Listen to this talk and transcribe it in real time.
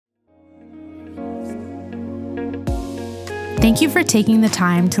Thank you for taking the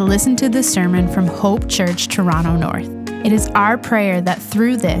time to listen to this sermon from Hope Church, Toronto North. It is our prayer that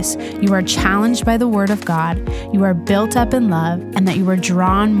through this, you are challenged by the Word of God, you are built up in love, and that you are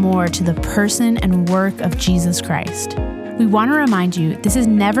drawn more to the person and work of Jesus Christ. We want to remind you, this is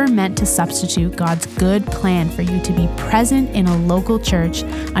never meant to substitute God's good plan for you to be present in a local church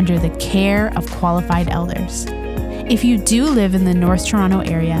under the care of qualified elders. If you do live in the North Toronto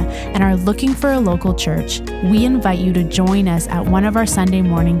area and are looking for a local church, we invite you to join us at one of our Sunday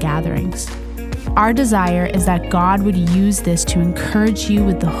morning gatherings. Our desire is that God would use this to encourage you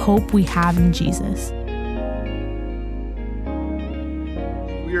with the hope we have in Jesus.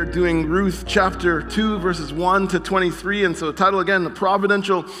 We are doing Ruth chapter 2, verses 1 to 23, and so the title again, The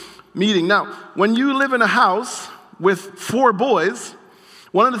Providential Meeting. Now, when you live in a house with 4 boys,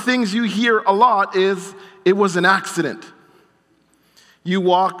 one of the things you hear a lot is, it was an accident. You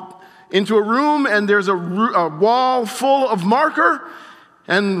walk into a room and there's a wall full of marker,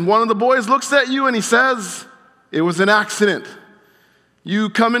 and one of the boys looks at you and he says, it was an accident.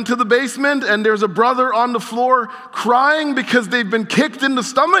 You come into the basement and there's a brother on the floor crying because they've been kicked in the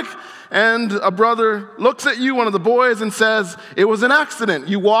stomach, and a brother looks at you, one of the boys, and says, it was an accident.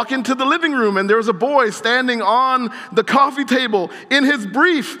 You walk into the living room and there's a boy standing on the coffee table in his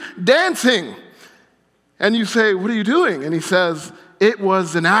brief, dancing. And you say, what are you doing? And he says, it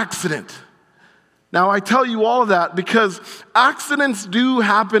was an accident. Now, I tell you all of that because accidents do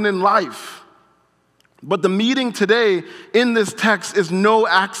happen in life. But the meeting today in this text is no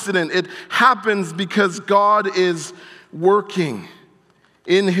accident. It happens because God is working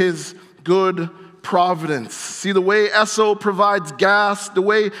in his good providence. See, the way Esso provides gas, the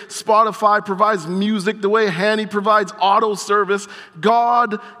way Spotify provides music, the way Hanny provides auto service,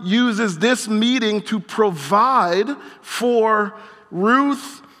 God uses this meeting to provide for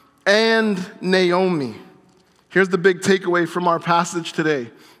Ruth and Naomi. Here's the big takeaway from our passage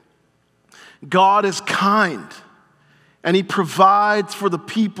today. God is kind, and he provides for the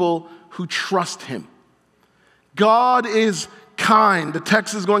people who trust him. God is kind. The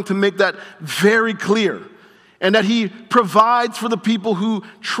text is going to make that very clear. And that he provides for the people who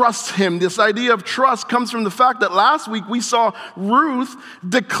trust him. This idea of trust comes from the fact that last week we saw Ruth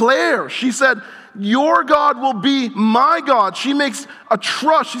declare. She said, your God will be my God. She makes a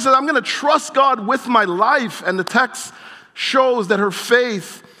trust. She said, I'm going to trust God with my life. And the text shows that her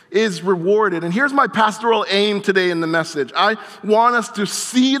faith is rewarded. And here's my pastoral aim today in the message. I want us to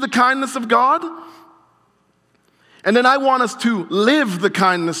see the kindness of God. And then I want us to live the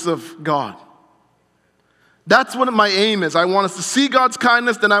kindness of God. That's what my aim is. I want us to see God's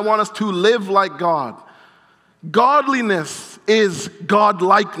kindness, then I want us to live like God. Godliness is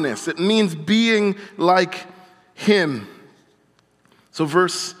godlikeness. It means being like him. So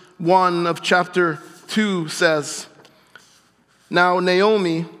verse 1 of chapter 2 says, now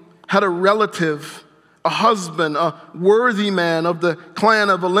Naomi had a relative, a husband, a worthy man of the clan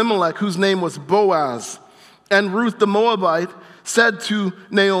of Elimelech, whose name was Boaz. And Ruth the Moabite said to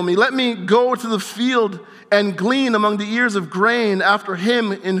Naomi, let me go to the field and glean among the ears of grain after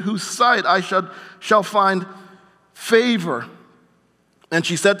him in whose sight I shall find favor. And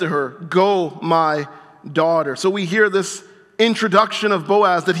she said to her, go, my daughter. So we hear this introduction of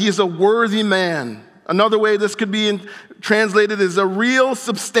Boaz, that he is a worthy man. Another way this could be translated is a real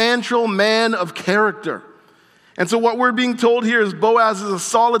substantial man of character. And so what we're being told here is Boaz is a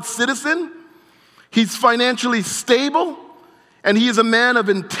solid citizen. He's financially stable, and he is a man of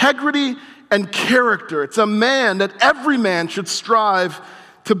integrity and character. It's a man that every man should strive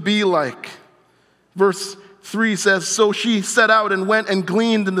to be like. Verse 3 says, so she set out and went and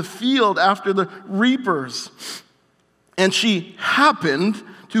gleaned in the field after the reapers. And she happened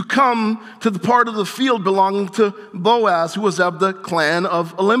to come to the part of the field belonging to Boaz, who was of the clan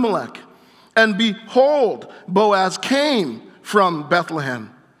of Elimelech. And behold, Boaz came from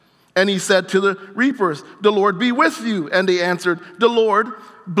Bethlehem. And he said to the reapers, the Lord be with you. And they answered, the Lord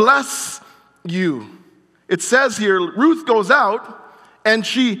bless you. It says here, Ruth goes out and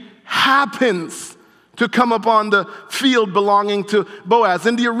she happens to come upon the field belonging to Boaz.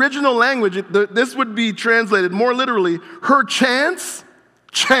 In the original language, this would be translated more literally, her chance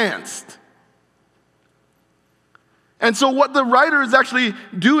chanced. And so what the writer is actually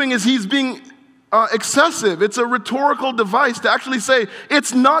doing is he's being excessive. It's a rhetorical device to actually say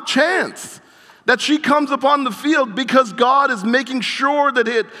it's not chance that she comes upon the field, because God is making sure that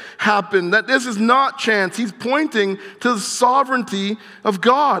it happened, that this is not chance. He's pointing to the sovereignty of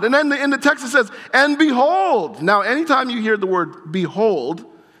God. And then in the text it says, and behold. Now, anytime you hear the word behold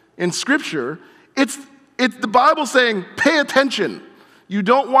in Scripture, it's the Bible saying, pay attention. You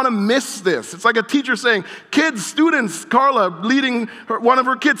don't want to miss this. It's like a teacher saying, kids, students, Carla leading one of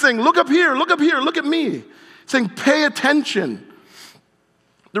her kids saying, look up here, look at me. Saying, pay attention.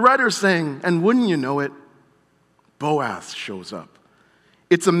 The writer is saying, and wouldn't you know it, Boaz shows up.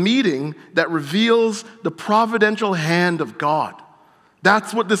 It's a meeting that reveals the providential hand of God.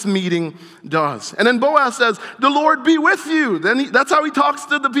 That's what this meeting does. And then Boaz says, the Lord be with you. That's how he talks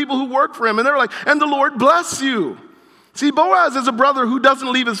to the people who work for him. And they're like, and the Lord bless you. See, Boaz is a brother who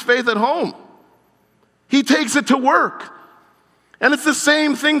doesn't leave his faith at home. He takes it to work. And it's the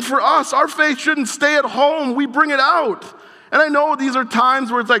same thing for us. Our faith shouldn't stay at home. We bring it out. And I know these are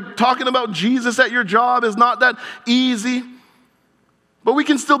times where it's like talking about Jesus at your job is not that easy. But we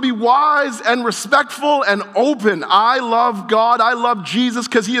can still be wise and respectful and open. I love God. I love Jesus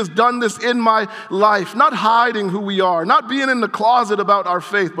because he has done this in my life. Not hiding who we are. Not being in the closet about our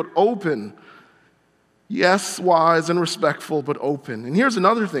faith, but open. Yes, wise and respectful, but open. And here's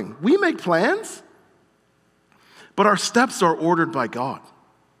another thing. We make plans, but our steps are ordered by God.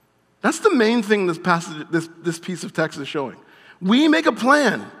 That's the main thing this piece of text is showing. We make a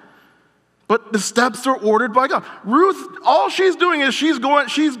plan, but the steps are ordered by God. Ruth, all she's doing is she's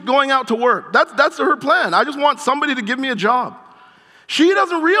going out to work. That's her plan. I just want somebody to give me a job. She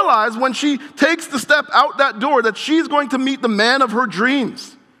doesn't realize when she takes the step out that door that she's going to meet the man of her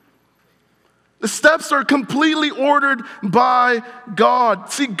dreams. The steps are completely ordered by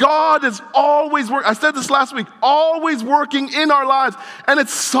God. See, God is always working. I said this last week, always working in our lives. And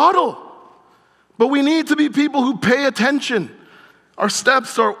it's subtle. But we need to be people who pay attention. Our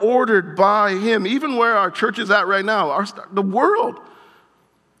steps are ordered by him. Even where our church is at right now, the world.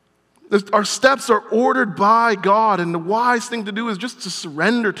 Our steps are ordered by God. And the wise thing to do is just to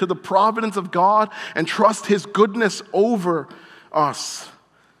surrender to the providence of God and trust his goodness over us.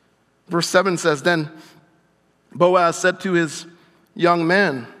 Verse 7 says, then Boaz said to his young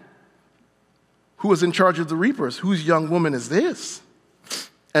man who was in charge of the reapers, whose young woman is this?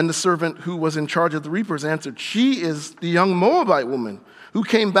 And the servant who was in charge of the reapers answered, she is the young Moabite woman who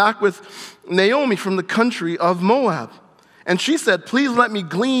came back with Naomi from the country of Moab. And she said, please let me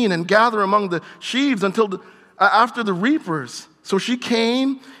glean and gather among the sheaves until after the reapers. So she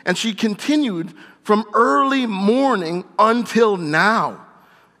came and she continued from early morning until now,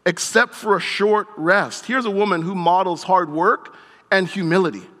 except for a short rest. Here's a woman who models hard work and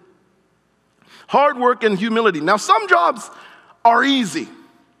humility. Hard work and humility. Now, some jobs are easy.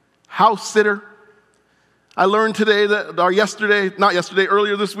 House sitter. I learned today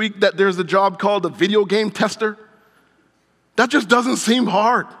earlier this week, that there's a job called a video game tester. That just doesn't seem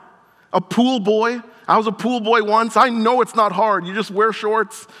hard. A pool boy. I was a pool boy once. I know it's not hard. You just wear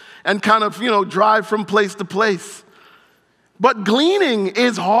shorts and kind of, drive from place to place. But gleaning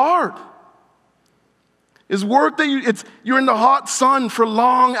is hard. It's work that you're in the hot sun for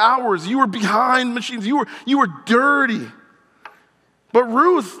long hours. You were behind machines. You were dirty. But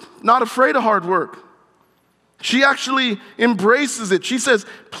Ruth, not afraid of hard work. She actually embraces it. She says,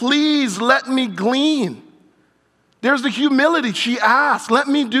 please let me glean. There's the humility. She asked, let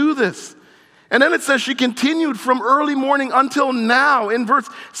me do this. And then it says she continued from early morning until now. In verse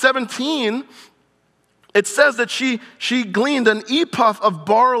 17, it says that she gleaned an ephah of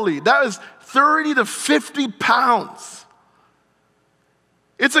barley. That is 30 to 50 pounds.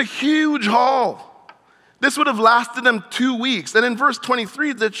 It's a huge haul. This would have lasted them 2 weeks. And in verse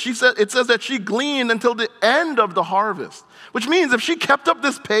 23, it says that she gleaned until the end of the harvest. Which means if she kept up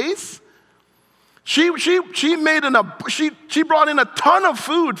this pace, she brought in a ton of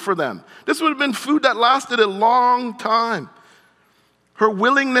food for them. This would have been food that lasted a long time. Her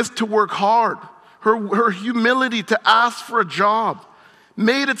willingness to work hard, her humility to ask for a job,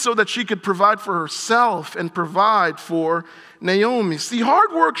 made it so that she could provide for herself and provide for Naomi. See,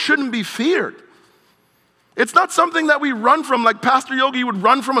 hard work shouldn't be feared. It's not something that we run from like Pastor Yogi would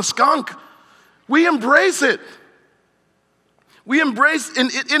run from a skunk. We embrace it. We embrace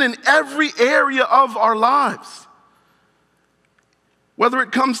it in every area of our lives. Whether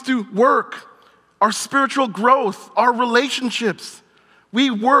it comes to work, our spiritual growth, our relationships.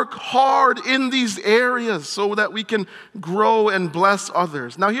 We work hard in these areas so that we can grow and bless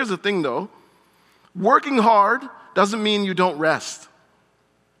others. Now here's the thing though. Working hard doesn't mean you don't rest.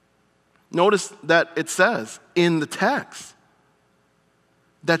 Notice that it says in the text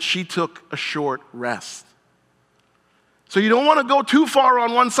that she took a short rest. So you don't want to go too far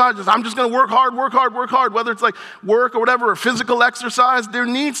on one side. I'm just going to work hard, whether it's like work or whatever, or physical exercise. There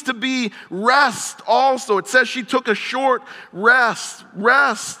needs to be rest also. It says she took a short rest.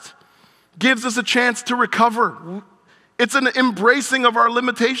 Rest gives us a chance to recover. It's an embracing of our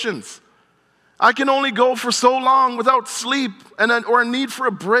limitations. I can only go for so long without sleep or a need for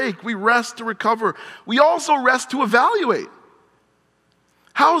a break. We rest to recover. We also rest to evaluate.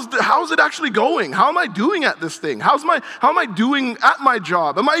 How's it actually going? How am I doing at this thing? How am I doing at my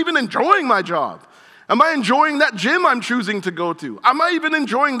job? Am I even enjoying my job? Am I enjoying that gym I'm choosing to go to? Am I even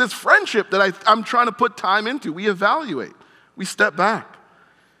enjoying this friendship that I'm trying to put time into? We evaluate. We step back.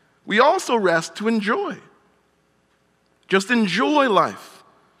 We also rest to enjoy. Just enjoy life.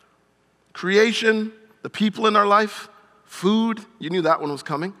 Creation, the people in our life, food. You knew that one was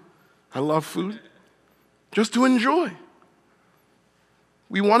coming. I love food. Just to enjoy.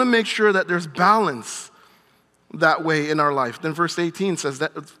 We want to make sure that there's balance that way in our life. Then verse 18 says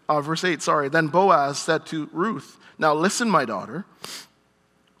that, Then Boaz said to Ruth, "Now listen, my daughter,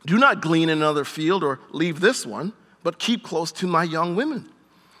 do not glean in another field or leave this one, but keep close to my young women.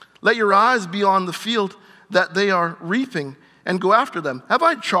 Let your eyes be on the field that they are reaping and go after them. Have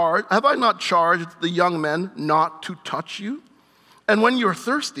I not charged the young men not to touch you? And when you are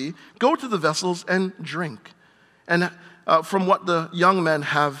thirsty, go to the vessels and drink, and from what the young men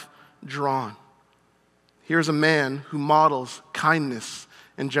have drawn." Here's a man who models kindness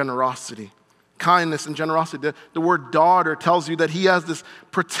and generosity. Kindness and generosity. The word daughter tells you that he has this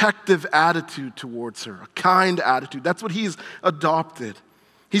protective attitude towards her, a kind attitude. That's what he's adopted.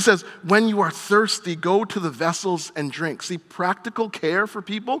 He says, when you are thirsty, go to the vessels and drink. See, practical care for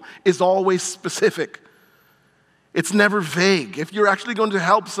people is always specific. It's never vague. If you're actually going to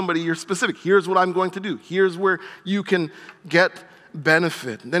help somebody, you're specific. Here's what I'm going to do. Here's where you can get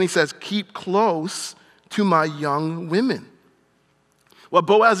benefit. And then he says, keep close to my young women. What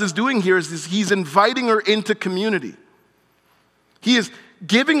Boaz is doing here is he's inviting her into community. He is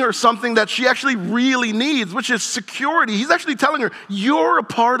giving her something that she actually really needs, which is security. He's actually telling her, you're a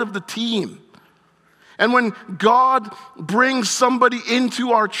part of the team. And when God brings somebody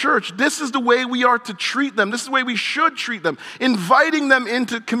into our church, this is the way we are to treat them. This is the way we should treat them. Inviting them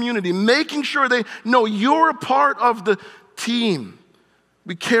into community, making sure they know you're a part of the team.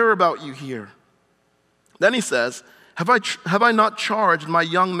 We care about you here. Then he says, have I not charged my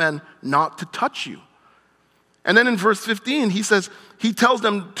young men not to touch you? And then in verse 15, he tells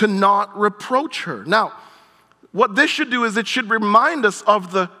them to not reproach her. Now, what this should do is it should remind us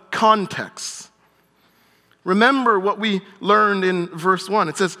of the context. Remember what we learned in verse 1.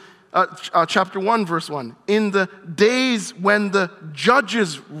 It says, chapter 1, verse 1, in the days when the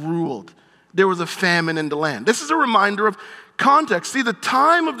judges ruled, there was a famine in the land. This is a reminder of context. See, the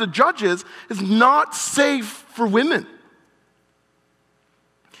time of the judges is not safe for women.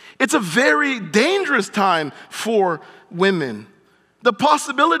 It's a very dangerous time for women. The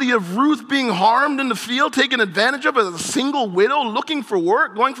possibility of Ruth being harmed in the field, taken advantage of as a single widow, looking for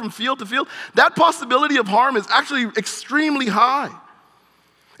work, going from field to field, that possibility of harm is actually extremely high.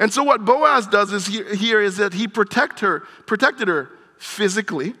 And so what Boaz does is that he protected her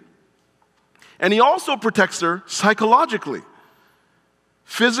physically, and he also protects her psychologically.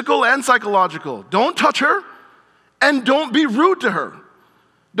 Physical and psychological. Don't touch her, and don't be rude to her.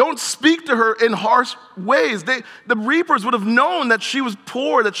 Don't speak to her in harsh ways. The reapers would have known that she was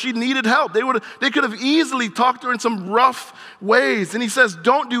poor, that she needed help. They could have easily talked to her in some rough ways. And he says,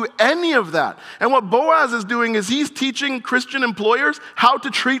 don't do any of that. And what Boaz is doing is he's teaching Christian employers how to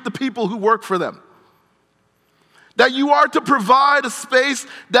treat the people who work for them. That you are to provide a space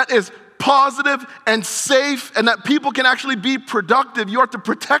that is positive and safe, and that people can actually be productive. You are to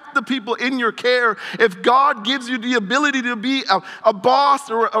protect the people in your care. If God gives you the ability to be a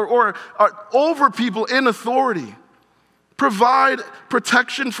boss or over people in authority, provide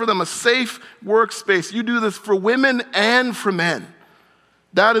protection for them, a safe workspace. You do this for women and for men.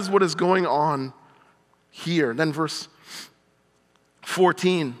 That is what is going on here. Then verse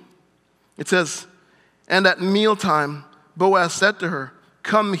 14, it says, and at mealtime, Boaz said to her,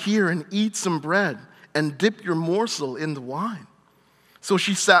 come here and eat some bread and dip your morsel in the wine. So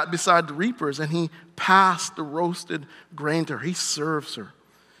she sat beside the reapers, and he passed the roasted grain to her. He serves her.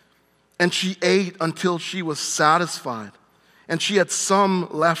 And she ate until she was satisfied, and she had some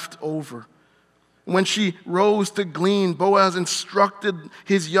left over. When she rose to glean, Boaz instructed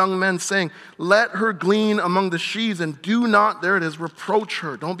his young men, saying, let her glean among the sheaves, and do not, there it is, reproach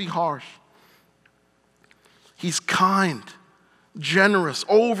her. Don't be harsh. He's kind, generous,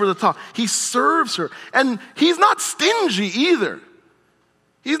 over the top. He serves her. And he's not stingy either.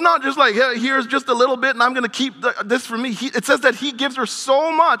 He's not just like, hey, here's just a little bit and I'm going to keep this for me. It says that he gives her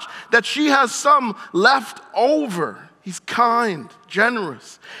so much that she has some left over. He's kind,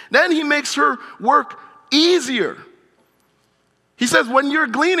 generous. Then he makes her work easier. He says, when you're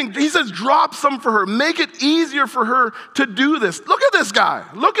gleaning, he says, drop some for her. Make it easier for her to do this. Look at this guy.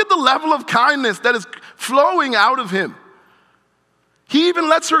 Look at the level of kindness that is flowing out of him. He even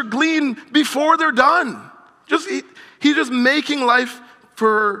lets her glean before they're done. He's just making life for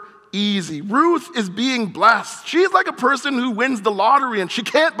her easy. Ruth is being blessed. She's like a person who wins the lottery and she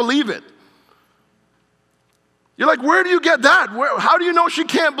can't believe it. You're like, where do you get that? How do you know she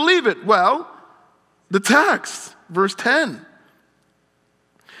can't believe it? Well, the text, verse 10.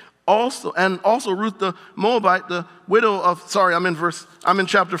 Also Ruth the Moabite, the widow of, I'm in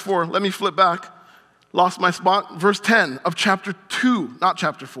chapter 4. Let me flip back. Lost my spot. Verse 10 of chapter 2, not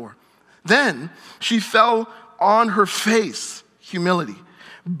chapter 4. Then she fell on her face, humility,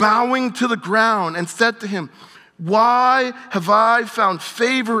 bowing to the ground, and said to him, why have I found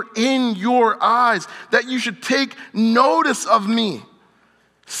favor in your eyes that you should take notice of me,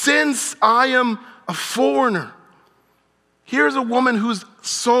 since I am a foreigner? Here's a woman who's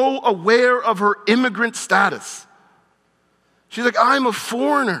so aware of her immigrant status. She's like, I'm a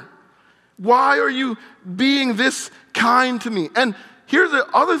foreigner. Why are you being this kind to me? And here's the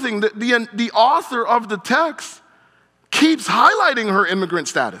other thing, that the author of the text keeps highlighting her immigrant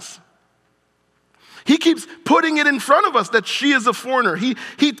status. He keeps putting it in front of us that she is a foreigner. He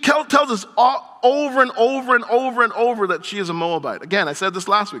tells us over and over and over and over that she is a Moabite. Again, I said this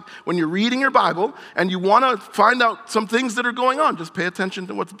last week. When you're reading your Bible and you want to find out some things that are going on, just pay attention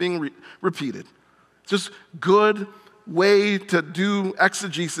to what's being repeated. It's just good way to do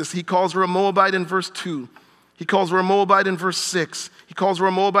exegesis. He calls her a Moabite in verse 2. He calls her a Moabite in verse 6. He calls her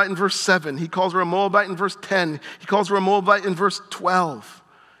a Moabite in verse 7. He calls her a Moabite in verse 10. He calls her a Moabite in verse 12.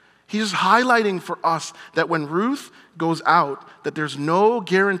 He's highlighting for us that when Ruth goes out, that there's no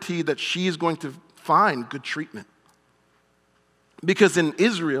guarantee that she is going to find good treatment. Because in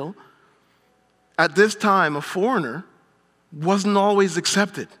Israel, at this time, a foreigner wasn't always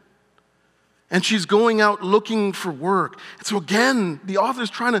accepted. And she's going out looking for work. And so again, the author is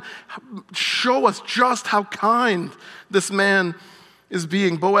trying to show us just how kind this man is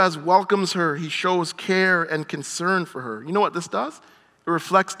being. Boaz welcomes her. He shows care and concern for her. You know what this does? It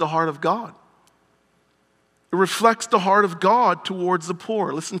reflects the heart of God. It reflects the heart of God towards the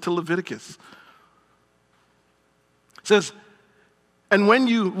poor. Listen to Leviticus. It says, and when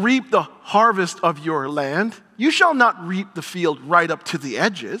you reap the harvest of your land, you shall not reap the field right up to the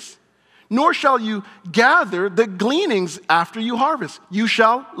edges, nor shall you gather the gleanings after you harvest. You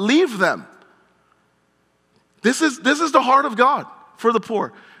shall leave them. This is the heart of God for the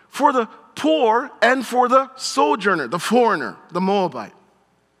poor. For the poor and for the sojourner, the foreigner, the Moabite.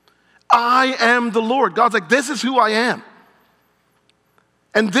 I am the Lord. God's like, this is who I am.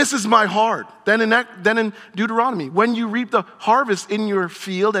 And this is my heart. Then in Deuteronomy, when you reap the harvest in your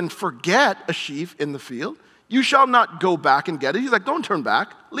field and forget a sheaf in the field, you shall not go back and get it. He's like, don't turn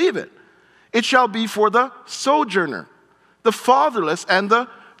back, leave it. It shall be for the sojourner, the fatherless, and the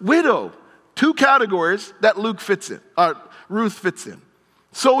widow. Two categories that Ruth fits in.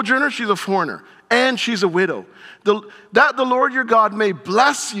 Sojourner, she's a foreigner, and she's a widow. That the Lord your God may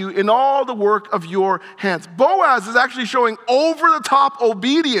bless you in all the work of your hands. Boaz is actually showing over-the-top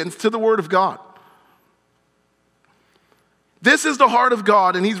obedience to the word of God. This is the heart of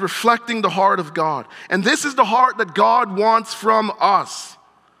God, and he's reflecting the heart of God. And this is the heart that God wants from us.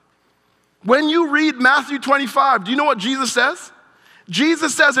 When you read Matthew 25, do you know what Jesus says?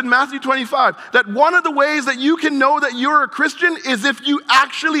 Jesus says in Matthew 25 that one of the ways that you can know that you're a Christian is if you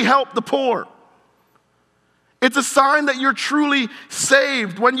actually help the poor. It's a sign that you're truly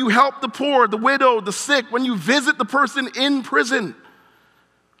saved when you help the poor, the widow, the sick, when you visit the person in prison.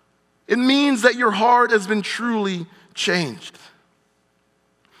 It means that your heart has been truly changed.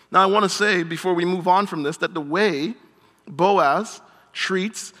 Now, I want to say before we move on from this that the way Boaz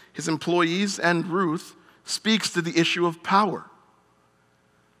treats his employees and Ruth speaks to the issue of power.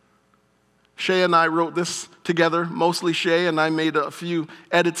 Shay and I wrote this together, mostly Shay, and I made a few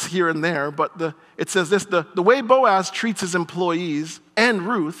edits here and there, but it says this, the way Boaz treats his employees and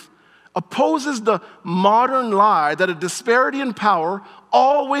Ruth opposes the modern lie that a disparity in power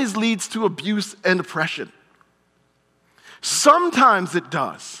always leads to abuse and oppression. Sometimes it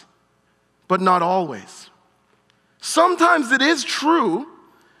does, but not always. Sometimes it is true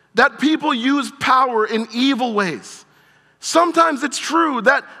that people use power in evil ways. Sometimes it's true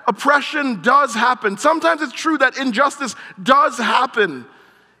that oppression does happen. Sometimes it's true that injustice does happen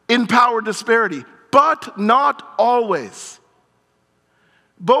in power disparity, but not always.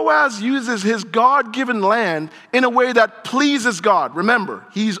 Boaz uses his God-given land in a way that pleases God. Remember,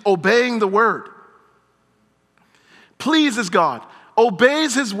 he's obeying the word. Pleases God,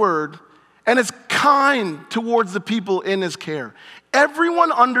 obeys his word, and is kind towards the people in his care.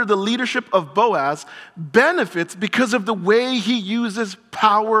 Everyone under the leadership of Boaz benefits because of the way he uses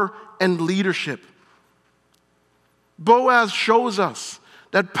power and leadership. Boaz shows us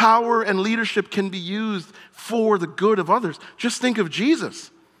that power and leadership can be used for the good of others. Just think of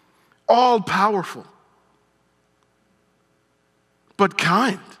Jesus, all powerful, but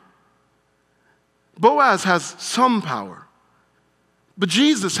kind. Boaz has some power, but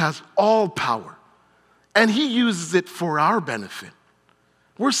Jesus has all power, and he uses it for our benefit.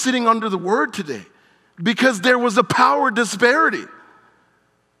 We're sitting under the word today because there was a power disparity,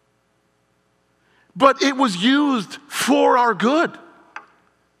 but it was used for our good.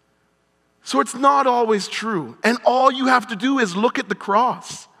 So it's not always true, and all you have to do is look at the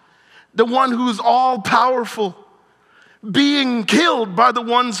cross, the one who's all powerful, being killed by the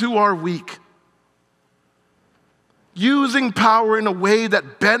ones who are weak. Using power in a way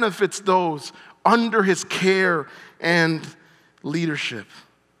that benefits those under his care and leadership.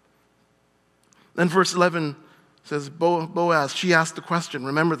 Then verse 11 says, Boaz, she asked the question.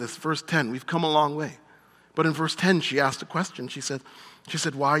 Remember this, verse 10, we've come a long way. But in verse 10, she asked a question. She said,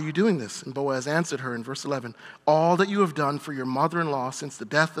 why are you doing this? And Boaz answered her in verse 11, all that you have done for your mother-in-law since the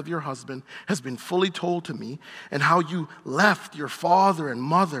death of your husband has been fully told to me, and how you left your father and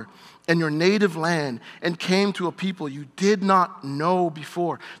mother and your native land and came to a people you did not know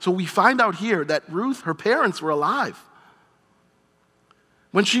before. So we find out here that Ruth, her parents were alive.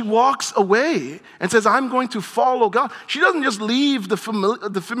 When she walks away and says, I'm going to follow God, she doesn't just leave the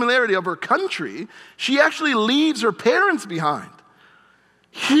familiarity of her country, she actually leaves her parents behind.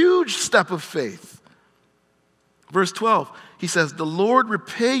 Huge step of faith. Verse 12, he says, the Lord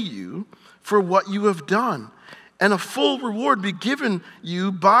repay you for what you have done, and a full reward be given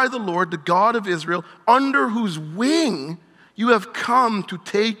you by the Lord, the God of Israel, under whose wing you have come to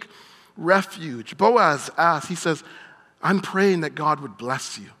take refuge. Boaz asks, he says, I'm praying that God would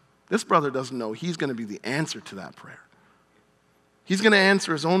bless you. This brother doesn't know he's going to be the answer to that prayer. He's going to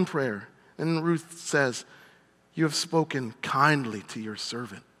answer his own prayer. And Ruth says, you have spoken kindly to your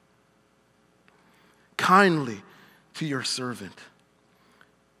servant. Kindly to your servant.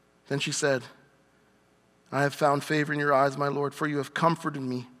 Then she said, I have found favor in your eyes, my Lord, for you have comforted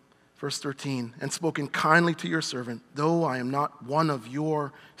me. Verse 13, and spoken kindly to your servant, though I am not one of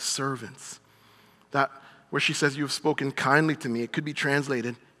your servants. That where she says, you have spoken kindly to me, it could be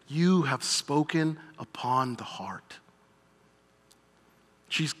translated, you have spoken upon the heart.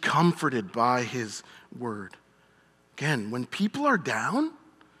 She's comforted by his word. Again, when people are down,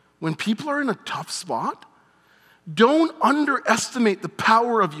 when people are in a tough spot, don't underestimate the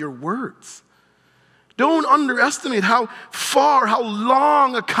power of your words. Don't underestimate how far, how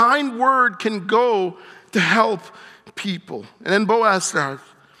long a kind word can go to help people. And then Boaz says,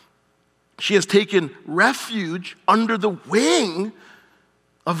 she has taken refuge under the wing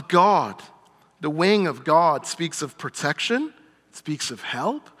of God. The wing of God speaks of protection, it speaks of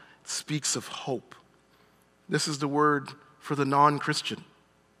help, it speaks of hope. This is the word for the non-Christian.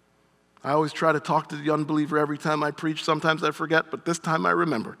 I always try to talk to the unbeliever every time I preach. Sometimes I forget, but this time I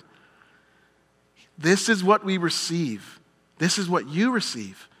remembered. This is what we receive. This is what you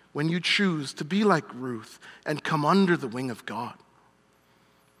receive when you choose to be like Ruth and come under the wing of God.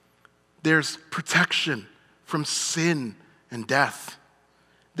 There's protection from sin and death.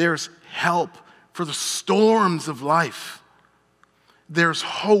 There's help for the storms of life. There's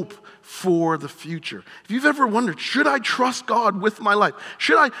hope for the future. If you've ever wondered, should I trust God with my life?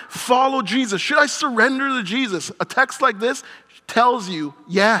 Should I follow Jesus? Should I surrender to Jesus? A text like this tells you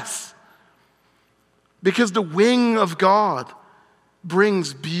yes. Because the wing of God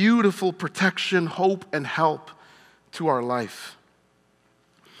brings beautiful protection, hope, and help to our life.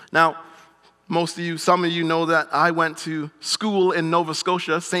 Now, some of you know that I went to school in Nova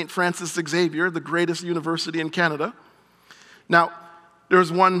Scotia, St. Francis Xavier, the greatest university in Canada. Now, there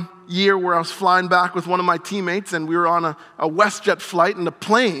was one year where I was flying back with one of my teammates, and we were on a WestJet flight, and the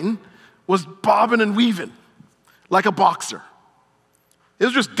plane was bobbing and weaving like a boxer. It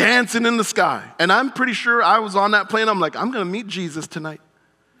was just dancing in the sky. And I'm pretty sure I was on that plane. I'm like, I'm going to meet Jesus tonight.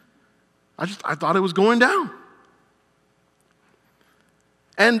 I thought it was going down.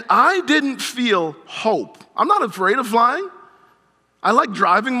 And I didn't feel hope. I'm not afraid of flying. I like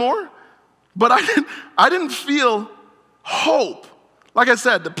driving more. But I didn't feel hope. Like I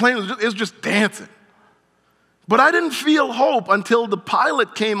said, the plane was just dancing. But I didn't feel hope until the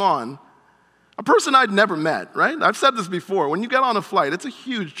pilot came on. A person I'd never met, right? I've said this before. When you get on a flight, it's a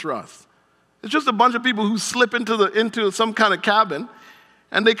huge trust. It's just a bunch of people who slip into some kind of cabin,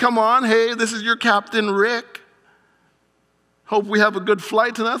 and they come on, hey, this is your Captain Rick. Hope we have a good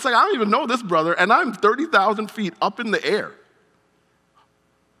flight tonight. It's like, I don't even know this brother, and I'm 30,000 feet up in the air,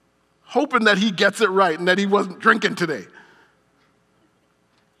 hoping that he gets it right and that he wasn't drinking today.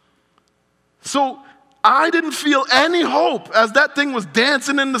 So I didn't feel any hope as that thing was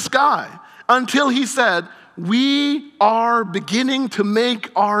dancing in the sky until he said, we are beginning to make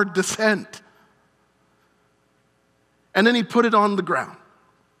our descent. And then he put it on the ground.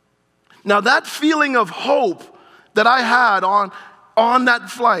 Now that feeling of hope that I had on that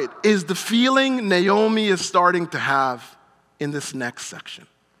flight is the feeling Naomi is starting to have in this next section.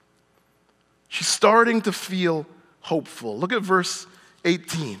 She's starting to feel hopeful. Look at verse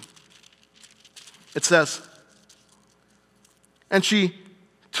 18. It says, and she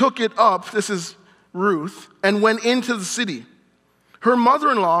took it up, this is Ruth, and went into the city. Her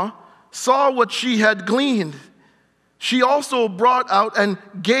mother-in-law saw what she had gleaned. She also brought out and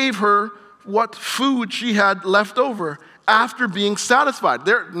gave her what food she had left over after being satisfied.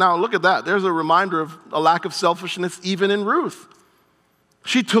 Now look at that. There's a reminder of a lack of selfishness even in Ruth.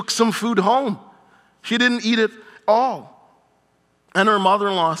 She took some food home. She didn't eat it all. And her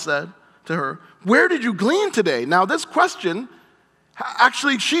mother-in-law said to her, where did you glean today? Now this question,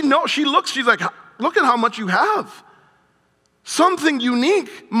 actually she's like, look at how much you have. Something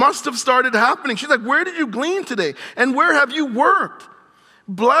unique must have started happening. She's like, where did you glean today? And where have you worked?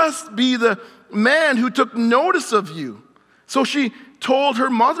 Blessed be the man who took notice of you. So she told her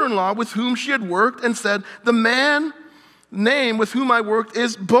mother-in-law with whom she had worked and said, the man name with whom I worked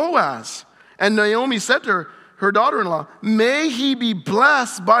is Boaz. And Naomi said to her daughter-in-law, may he be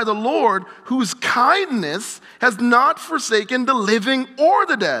blessed by the Lord, whose kindness has not forsaken the living or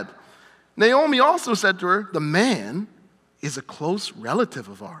the dead. Naomi also said to her, the man is a close relative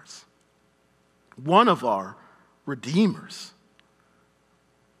of ours, one of our redeemers.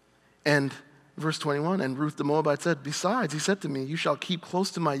 And verse 21, and Ruth the Moabite said, besides, he said to me, you shall keep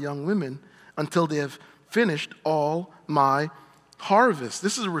close to my young women until they have finished all my harvest.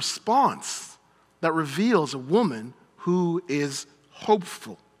 This is a response that reveals a woman who is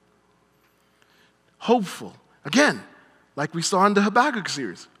hopeful. Hopeful. Again, like we saw in the Habakkuk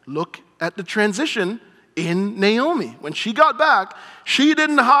series, look at the transition in Naomi. When she got back, she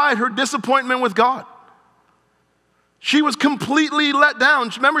didn't hide her disappointment with God. She was completely let down.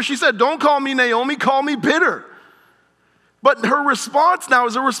 Remember, she said, don't call me Naomi, call me bitter. But her response now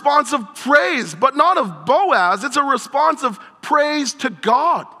is a response of praise, but not of Boaz. It's a response of praise to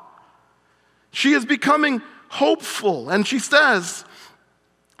God. She is becoming hopeful, and she says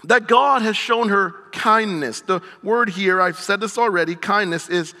that God has shown her kindness. The word here, I've said this already, kindness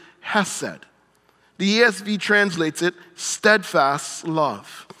is hesed. The ESV translates it steadfast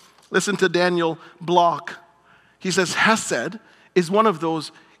love. Listen to Daniel Block. He says hesed is one of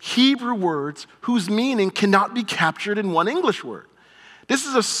those Hebrew words whose meaning cannot be captured in one English word. This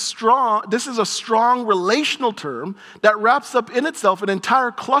is a strong relational term that wraps up in itself an entire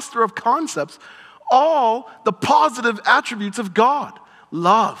cluster of concepts, all the positive attributes of God: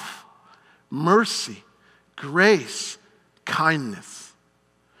 love, mercy, grace, kindness,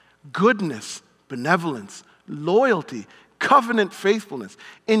 goodness, benevolence, loyalty, covenant faithfulness.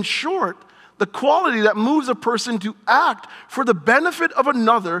 In short, the quality that moves a person to act for the benefit of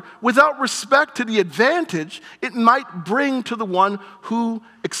another without respect to the advantage it might bring to the one who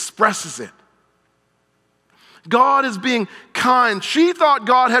expresses it. God is being kind. She thought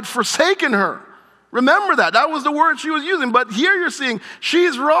God had forsaken her. Remember that. That was the word she was using. But here you're seeing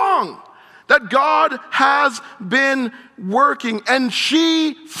she's wrong. That God has been working, and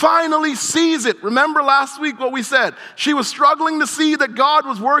she finally sees it. Remember last week what we said? She was struggling to see that God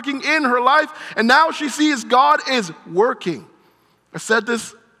was working in her life, and now she sees God is working. I said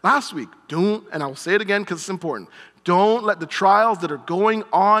this last week. And I will say it again because it's important. Don't let the trials that are going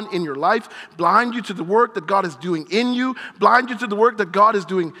on in your life blind you to the work that God is doing in you, blind you to the work that God is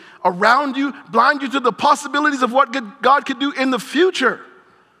doing around you, blind you to the possibilities of what God could do in the future.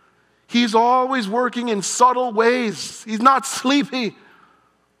 He's always working in subtle ways. He's not sleepy,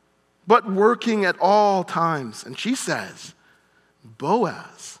 but working at all times. And she says,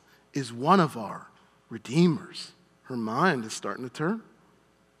 Boaz is one of our redeemers. Her mind is starting to turn.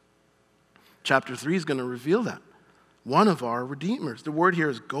 Chapter 3 is going to reveal that. One of our redeemers. The word here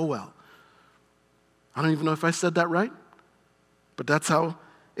is goel. I don't even know if I said that right, but that's how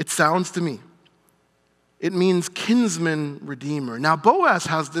it sounds to me. It means kinsman redeemer. Now, Boaz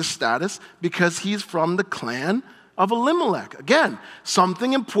has this status because he's from the clan of Elimelech. Again,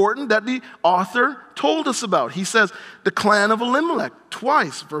 something important that the author told us about. He says the clan of Elimelech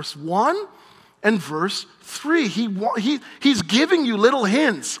twice, verse 1 and verse 3. He's giving you little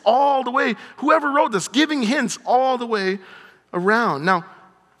hints all the way. Whoever wrote this, giving hints all the way around. Now,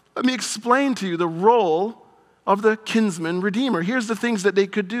 let me explain to you the role of the kinsman redeemer. Here's the things that they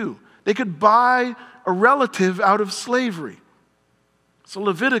could do. They could buy a relative out of slavery. So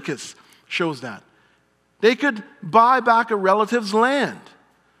Leviticus shows that. They could buy back a relative's land.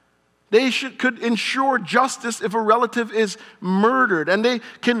 They could ensure justice if a relative is murdered, and they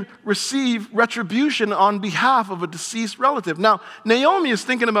can receive retribution on behalf of a deceased relative. Now, Naomi is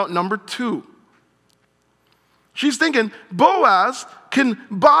thinking about number 2. She's thinking Boaz can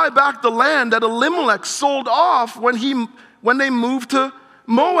buy back the land that Elimelech sold off when they moved to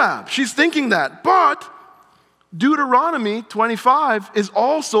Moab. She's thinking that. But Deuteronomy 25 is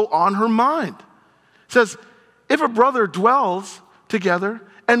also on her mind. It says, if a brother dwells together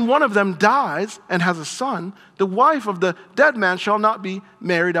and one of them dies and has a son, the wife of the dead man shall not be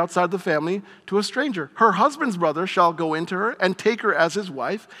married outside the family to a stranger. Her husband's brother shall go into her and take her as his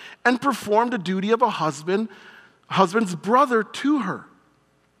wife and perform the duty of a husband's brother to her.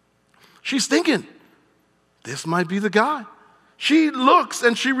 She's thinking, this might be the guy. She looks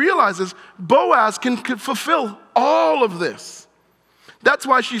and she realizes Boaz can fulfill all of this. That's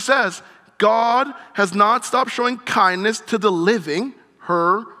why she says, God has not stopped showing kindness to the living,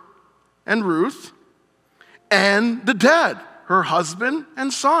 her and Ruth, and the dead, her husband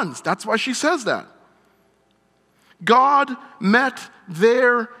and sons. That's why she says that. God met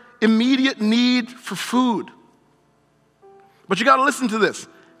their immediate need for food. But you got to listen to this.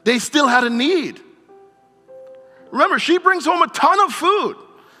 They still had a need. Remember, she brings home a ton of food.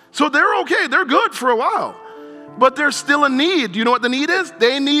 So they're okay. They're good for a while. But there's still a need. Do you know what the need is?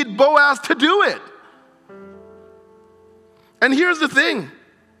 They need Boaz to do it. And here's the thing.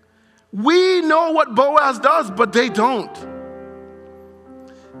 We know what Boaz does, but they don't.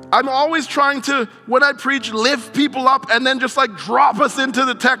 I'm always trying to, when I preach, lift people up and then just like drop us into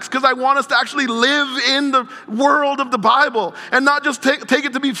the text because I want us to actually live in the world of the Bible and not just take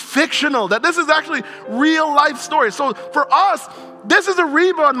it to be fictional, that this is actually real life story. So for us, this is a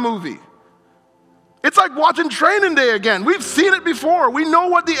Reba movie. It's like watching Training Day again. We've seen it before. We know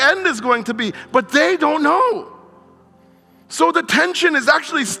what the end is going to be, but they don't know. So the tension is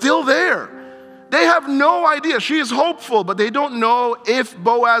actually still there. They have no idea. She is hopeful, but they don't know if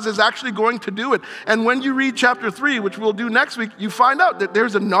Boaz is actually going to do it. And when you read chapter 3, which we'll do next week, you find out that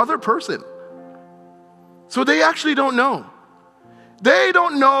there's another person. So they actually don't know. They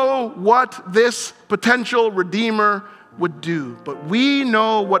don't know what this potential redeemer would do, but we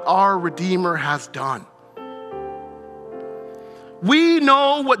know what our Redeemer has done. We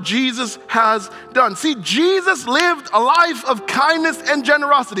know what Jesus has done. See, Jesus lived a life of kindness and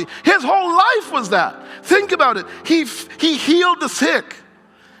generosity. His whole life was that. Think about it. He healed the sick.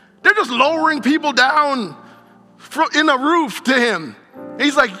 They're just lowering people down in a roof to him.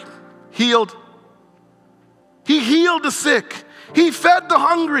 He's like, healed. He healed the sick. He fed the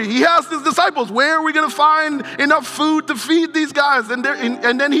hungry. He asked his disciples, where are we going to find enough food to feed these guys? And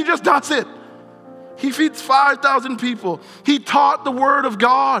then he just does it. He feeds 5,000 people. He taught the word of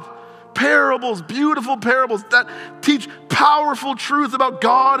God. Parables, beautiful parables that teach powerful truth about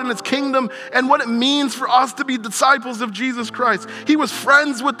God and his kingdom and what it means for us to be disciples of Jesus Christ. He was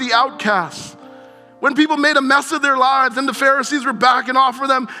friends with the outcasts. When people made a mess of their lives and the Pharisees were backing off for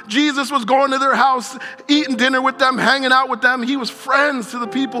them, Jesus was going to their house, eating dinner with them, hanging out with them. He was friends to the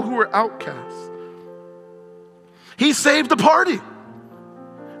people who were outcasts. He saved the party.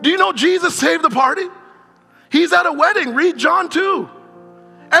 Do you know Jesus saved the party? He's at a wedding, read John 2.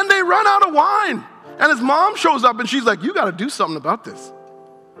 And they run out of wine. And his mom shows up and she's like, you got to do something about this.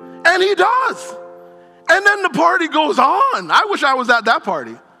 And he does. And then the party goes on. I wish I was at that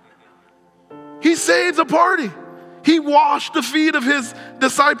party. He saves a party. He washed the feet of his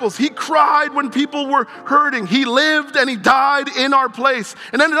disciples. He cried when people were hurting. He lived and he died in our place.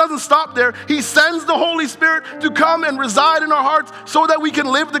 And then it doesn't stop there. He sends the Holy Spirit to come and reside in our hearts so that we can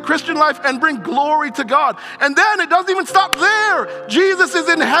live the Christian life and bring glory to God. And then it doesn't even stop there. Jesus is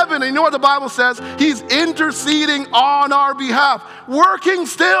in heaven. And you know what the Bible says? He's interceding on our behalf, working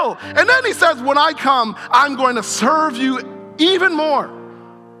still. And then he says, when I come, I'm going to serve you even more.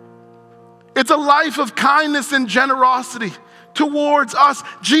 It's a life of kindness and generosity towards us.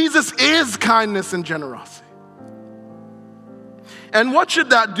 Jesus is kindness and generosity. And what should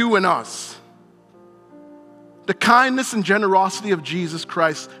that do in us? The kindness and generosity of Jesus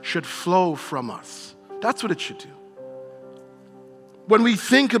Christ should flow from us. That's what it should do. When we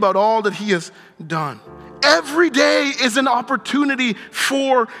think about all that he has done, every day is an opportunity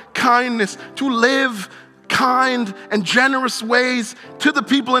for kindness, to live kind and generous ways to the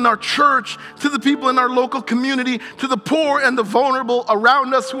people in our church, to the people in our local community, to the poor and the vulnerable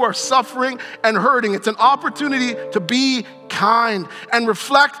around us who are suffering and hurting. It's an opportunity to be kind and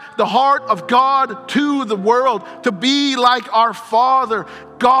reflect the heart of God to the world, to be like our Father.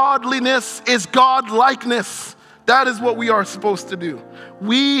 Godliness is God-likeness. That is what we are supposed to do.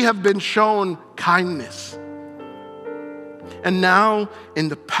 We have been shown kindness. And now, in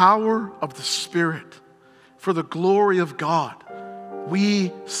the power of the Spirit, for the glory of God,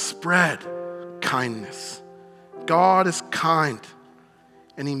 we spread kindness. God is kind,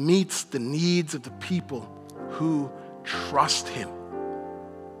 and He meets the needs of the people who trust Him.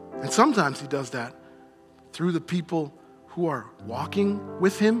 And sometimes He does that through the people who are walking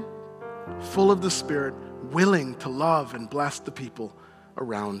with Him, full of the Spirit, willing to love and bless the people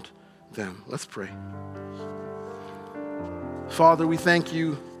around them. Let's pray. Father, we thank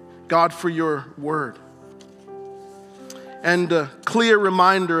you, God, for your word and a clear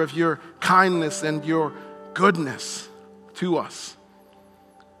reminder of your kindness and your goodness to us.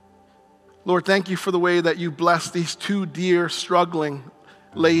 Lord, thank you for the way that you blessed these two dear, struggling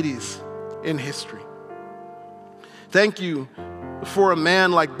ladies in history. Thank you for a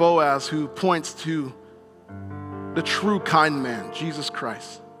man like Boaz who points to the true kind man, Jesus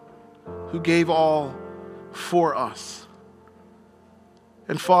Christ, who gave all for us.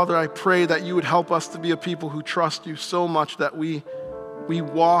 And Father, I pray that you would help us to be a people who trust you so much that we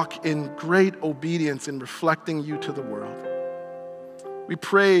walk in great obedience in reflecting you to the world. We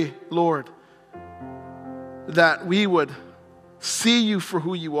pray, Lord, that we would see you for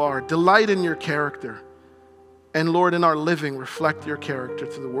who you are, delight in your character, and Lord, in our living, reflect your character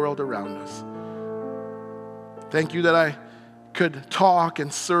to the world around us. Thank you that I could talk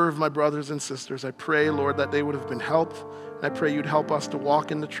and serve my brothers and sisters. I pray, Lord, that they would have been helped. I pray you'd help us to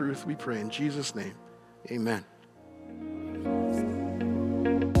walk in the truth. We pray in Jesus' name. Amen.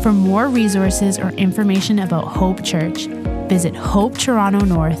 For more resources or information about Hope Church, visit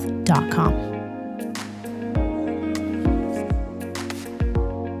hopetorontonorth.com.